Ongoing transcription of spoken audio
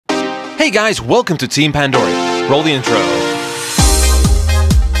Hey guys, welcome to Team Pandory. Roll the intro.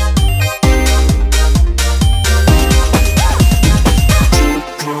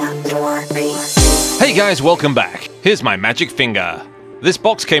 Hey guys, welcome back. Here's my magic finger. This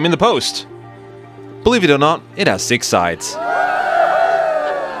box came in the post. Believe it or not, it has 6 sides.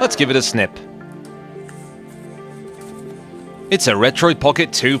 Let's give it a snip. It's a Retroid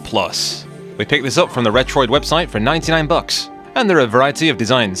Pocket 2 Plus. We picked this up from the Retroid website for 99 bucks, and there are a variety of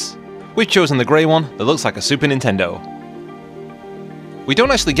designs. We've chosen the grey one that looks like a Super Nintendo. We don't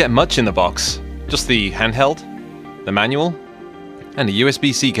actually get much in the box, just the handheld, the manual, and a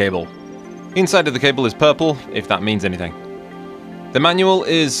USB-C cable. Inside of the cable is purple, if that means anything. The manual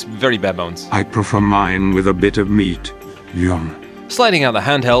is very bare bones. I prefer mine with a bit of meat. Yum. Sliding out the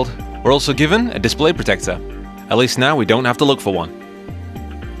handheld, we're also given a display protector. At least now we don't have to look for one.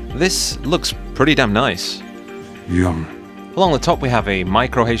 This looks pretty damn nice. Yum. Along the top we have a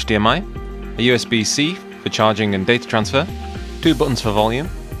micro HDMI, a USB-C for charging and data transfer, 2 buttons for volume,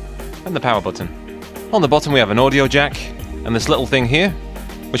 and the power button. On the bottom we have an audio jack, and this little thing here,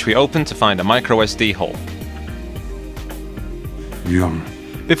 which we open to find a micro SD hole. Yum.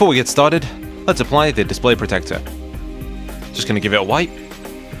 Before we get started, let's apply the display protector. Just going to give it a wipe,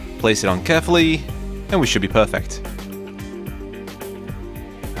 place it on carefully, and we should be perfect.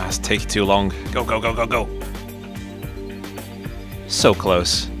 That's taking too long. Go, go, go, go, go. So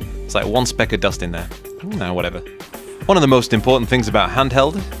close. It's like one speck of dust in there. No, whatever. One of the most important things about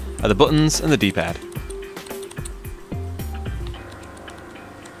handheld are the buttons and the D-pad.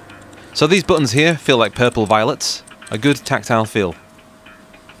 So these buttons here feel like purple violets, a good tactile feel.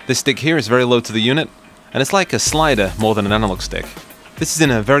 This stick here is very low to the unit, and it's like a slider more than an analog stick. This is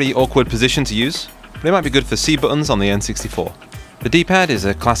in a very awkward position to use, but it might be good for C buttons on the N64. The D-pad is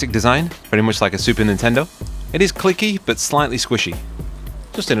a classic design, very much like a Super Nintendo. It is clicky, but slightly squishy,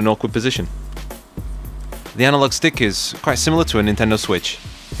 just in an awkward position. The analog stick is quite similar to a Nintendo Switch.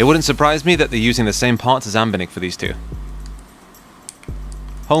 It wouldn't surprise me that they're using the same parts as Ambinic for these two.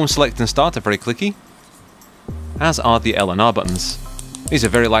 Home, select and start are very clicky, as are the L and R buttons. These are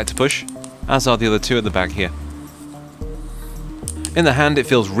very light to push, as are the other two at the back here. In the hand it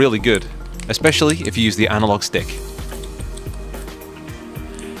feels really good, especially if you use the analog stick.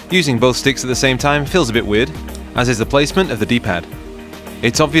 Using both sticks at the same time feels a bit weird, as is the placement of the D-pad.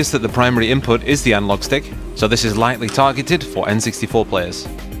 It's obvious that the primary input is the analog stick, so this is lightly targeted for N64 players.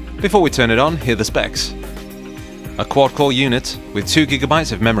 Before we turn it on, here are the specs. A quad-core unit with 2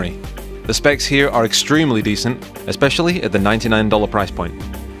 GB of memory. The specs here are extremely decent, especially at the $99 price point.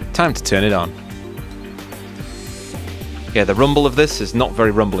 Time to turn it on. Yeah, the rumble of this is not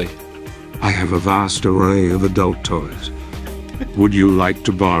very rumbly. I have a vast array of adult toys. Would you like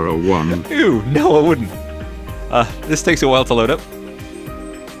to borrow one? Ew, no I wouldn't. This takes a while to load up.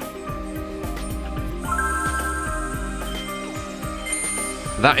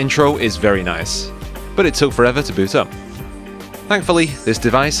 That intro is very nice, but it took forever to boot up. Thankfully, this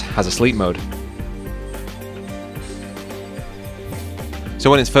device has a sleep mode. So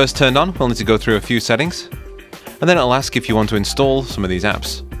when it's first turned on, we'll need to go through a few settings, and then it'll ask if you want to install some of these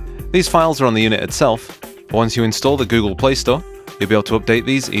apps. These files are on the unit itself, but once you install the Google Play Store, you'll be able to update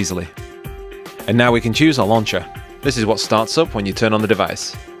these easily. And now we can choose our launcher. This is what starts up when you turn on the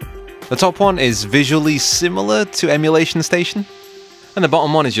device. The top one is visually similar to Emulation Station, and the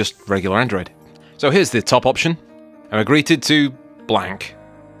bottom one is just regular Android. So here's the top option, and we're greeted to blank.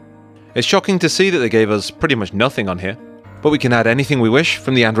 It's shocking to see that they gave us pretty much nothing on here, but we can add anything we wish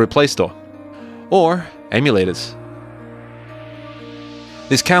from the Android Play Store, or emulators.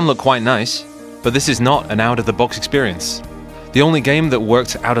 This can look quite nice, but this is not an out-of-the-box experience. The only game that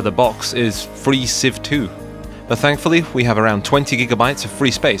worked out of the box is free Civ 2, but thankfully we have around 20 GB of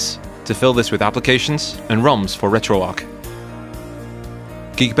free space to fill this with applications and ROMs for RetroArch.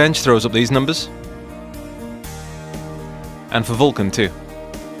 Geekbench throws up these numbers, and for Vulkan too.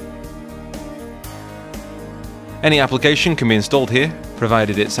 Any application can be installed here,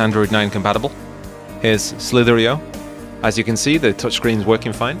 provided it's Android 9 compatible. Here's Slitherio. As you can see, the touchscreen's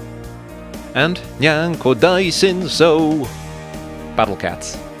working fine. And Nyanko Daisen So Battle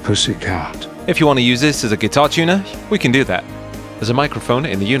Cats. Pussycat. If you want to use this as a guitar tuner, we can do that. There's a microphone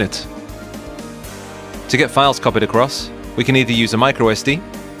in the unit. To get files copied across, we can either use a micro SD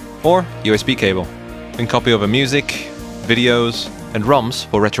or USB cable. We can copy over music, videos, and ROMs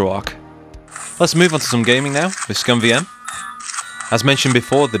for RetroArch. Let's move on to some gaming now with ScumVM. As mentioned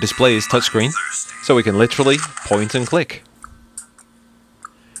before, the display is touchscreen, so we can literally point and click.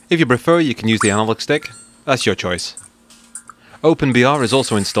 If you prefer, you can use the analog stick. That's your choice. OpenBR is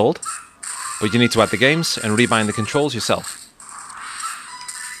also installed, but you need to add the games and rebind the controls yourself.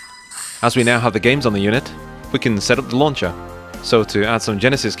 As we now have the games on the unit, we can set up the launcher. So to add some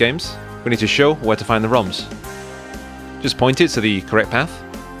Genesis games, we need to show where to find the ROMs. Just point it to the correct path.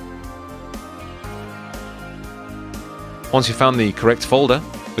 Once you've found the correct folder,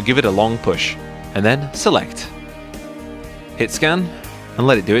 we'll give it a long push, and then select. Hit scan, and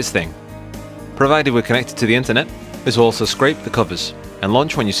let it do its thing. Provided we're connected to the internet, this will also scrape the covers, and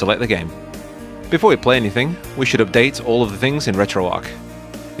launch when you select the game. Before we play anything, we should update all of the things in RetroArch.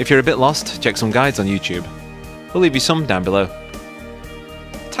 If you're a bit lost, check some guides on YouTube. We'll leave you some down below.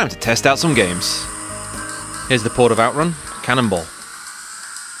 Time to test out some games. Here's the port of Outrun, Cannonball.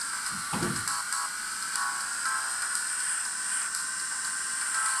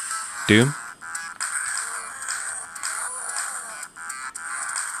 Doom.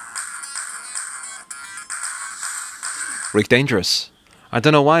 Rick Dangerous. I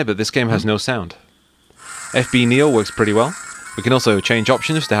don't know why, but this game has no sound. FBNeo works pretty well. We can also change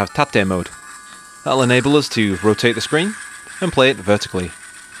options to have tap mode. That'll enable us to rotate the screen and play it vertically.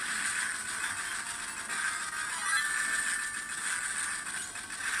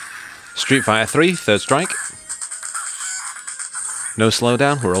 Street Fighter 3, Third Strike. No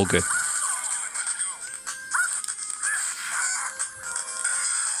slowdown, we're all good.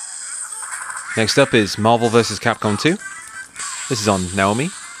 Next up is Marvel vs. Capcom 2. This is on Naomi.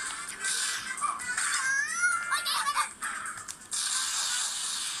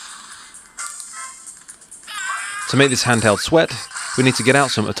 To make this handheld sweat, we need to get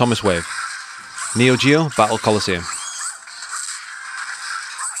out some Atomiswave. Neo Geo Battle Coliseum.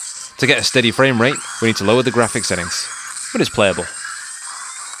 To get a steady frame rate, we need to lower the graphic settings, but it's playable.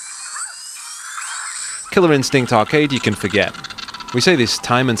 Killer Instinct Arcade you can forget. We say this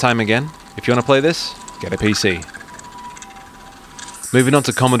time and time again, if you want to play this, get a PC. Moving on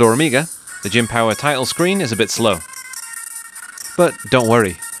to Commodore Amiga, the Jim Power title screen is a bit slow. But don't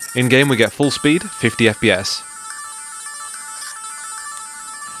worry, in-game we get full speed, 50 FPS.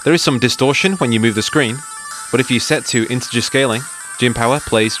 There is some distortion when you move the screen, but if you set to integer scaling, Jim Power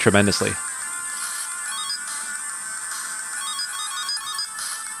plays tremendously.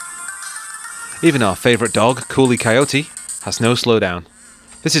 Even our favourite dog, Cooley Coyote, has no slowdown.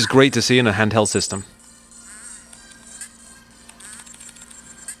 This is great to see in a handheld system.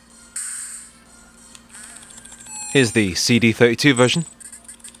 Here's the CD32 version.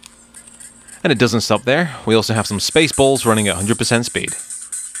 And it doesn't stop there, we also have some Spaceballs running at 100% speed.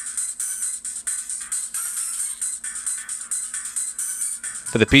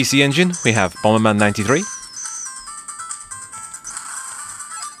 For the PC engine, we have Bomberman 93,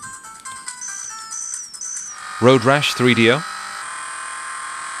 Road Rash 3DO,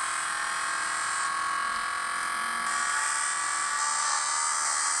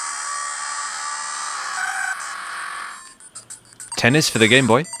 Tennis for the Game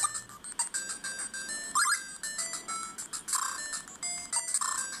Boy,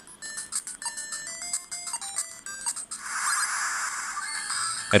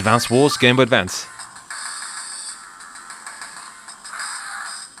 Advance Wars Game Boy Advance,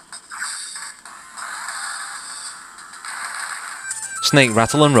 Snake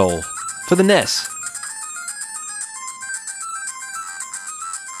Rattle and Roll for the NES,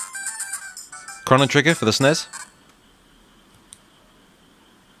 Chrono Trigger for the SNES,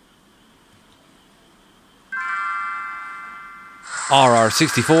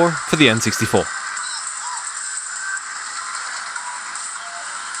 RR64 for the N64.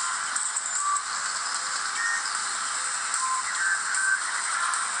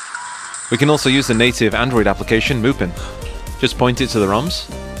 We can also use the native Android application Mupin. Just point it to the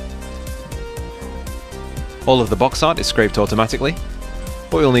ROMs. All of the box art is scraped automatically,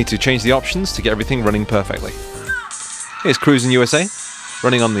 but we'll need to change the options to get everything running perfectly. Here's Cruis'n USA,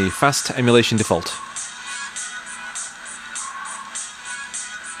 running on the fast emulation default.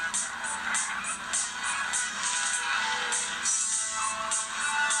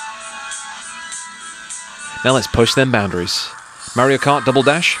 Now let's push them boundaries. Mario Kart Double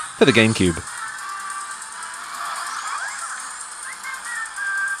Dash for the GameCube.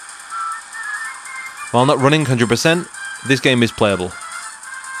 While not running 100%, this game is playable.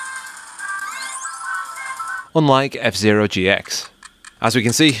 Unlike F-Zero GX. As we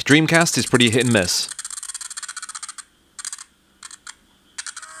can see, Dreamcast is pretty hit and miss.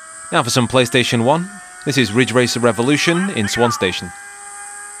 Now for some PlayStation 1, this is Ridge Racer Revolution in Swan Station.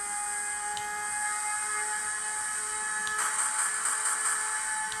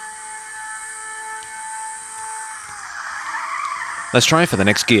 Let's try for the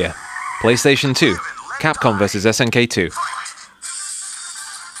next gear. PlayStation 2, Capcom vs SNK 2.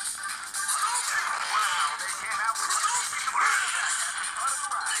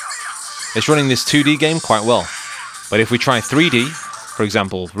 It's running this 2D game quite well. But if we try 3D, for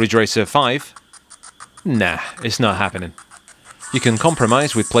example, Ridge Racer 5, nah, it's not happening. You can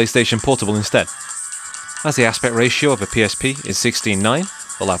compromise with PlayStation Portable instead. As the aspect ratio of a PSP is 16:9,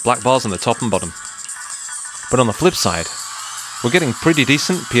 we'll have black bars on the top and bottom. But on the flip side, we're getting pretty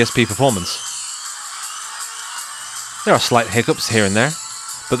decent PSP performance. There are slight hiccups here and there,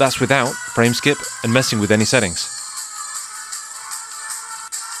 but that's without frame skip and messing with any settings.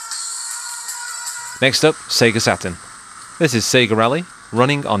 Next up, Sega Saturn. This is Sega Rally,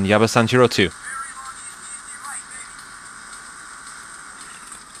 running on Yaba Sanshiro 2.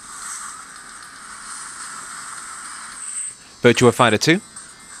 Virtua Fighter 2.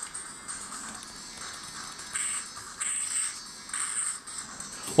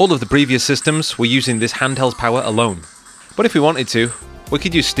 All of the previous systems were using this handheld power alone. But if we wanted to, we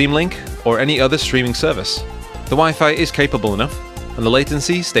could use Steam Link or any other streaming service. The Wi-Fi is capable enough, and the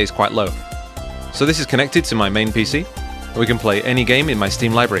latency stays quite low. So this is connected to my main PC, and we can play any game in my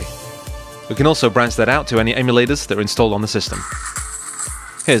Steam library. We can also branch that out to any emulators that are installed on the system.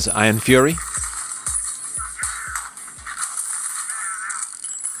 Here's Iron Fury,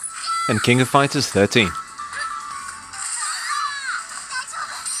 and King of Fighters 13.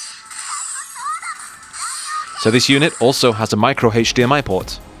 So this unit also has a micro HDMI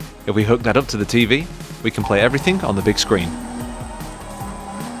port. If we hook that up to the TV, we can play everything on the big screen.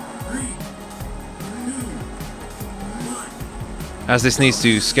 As this needs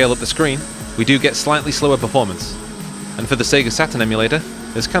to scale up the screen, we do get slightly slower performance. And for the Sega Saturn emulator,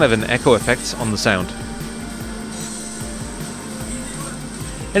 there's kind of an echo effect on the sound.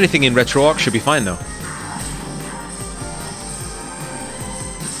 Anything in RetroArch should be fine though.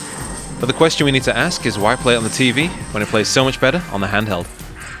 But the question we need to ask is why play it on the TV when it plays so much better on the handheld?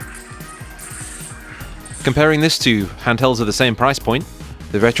 Comparing this to handhelds of the same price point,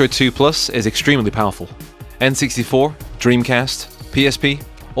 the Retroid 2 Plus is extremely powerful. N64, Dreamcast, PSP,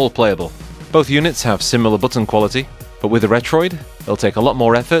 all playable. Both units have similar button quality, but with the Retroid, it'll take a lot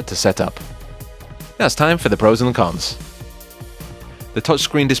more effort to set up. Now it's time for the pros and cons. The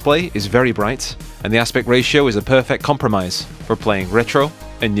touchscreen display is very bright, and the aspect ratio is a perfect compromise for playing retro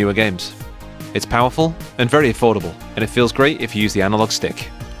and newer games. It's powerful and very affordable, and it feels great if you use the analog stick.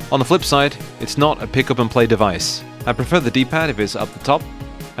 On the flip side, it's not a pick up and play device. I prefer the D-pad if it's up the top,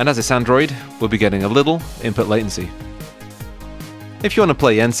 and as it's Android, we'll be getting a little input latency. If you want to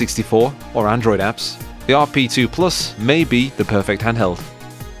play N64 or Android apps, the RP2 Plus may be the perfect handheld.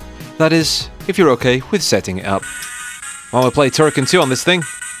 That is, if you're okay with setting it up. While we play Turrican 2 on this thing,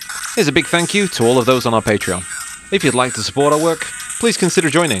 here's a big thank you to all of those on our Patreon. If you'd like to support our work, please consider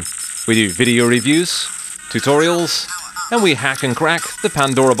joining. We do video reviews, tutorials, and we hack and crack the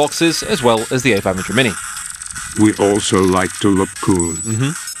Pandory boxes as well as the A500 Mini. We also like to look cool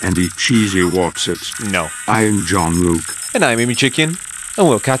and eat cheesy Wotsits. No. I'm John Luke. And I'm Amy Chicken, and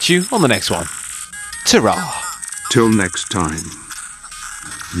we'll catch you on the next one. Ta-ra! Till next time,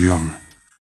 young.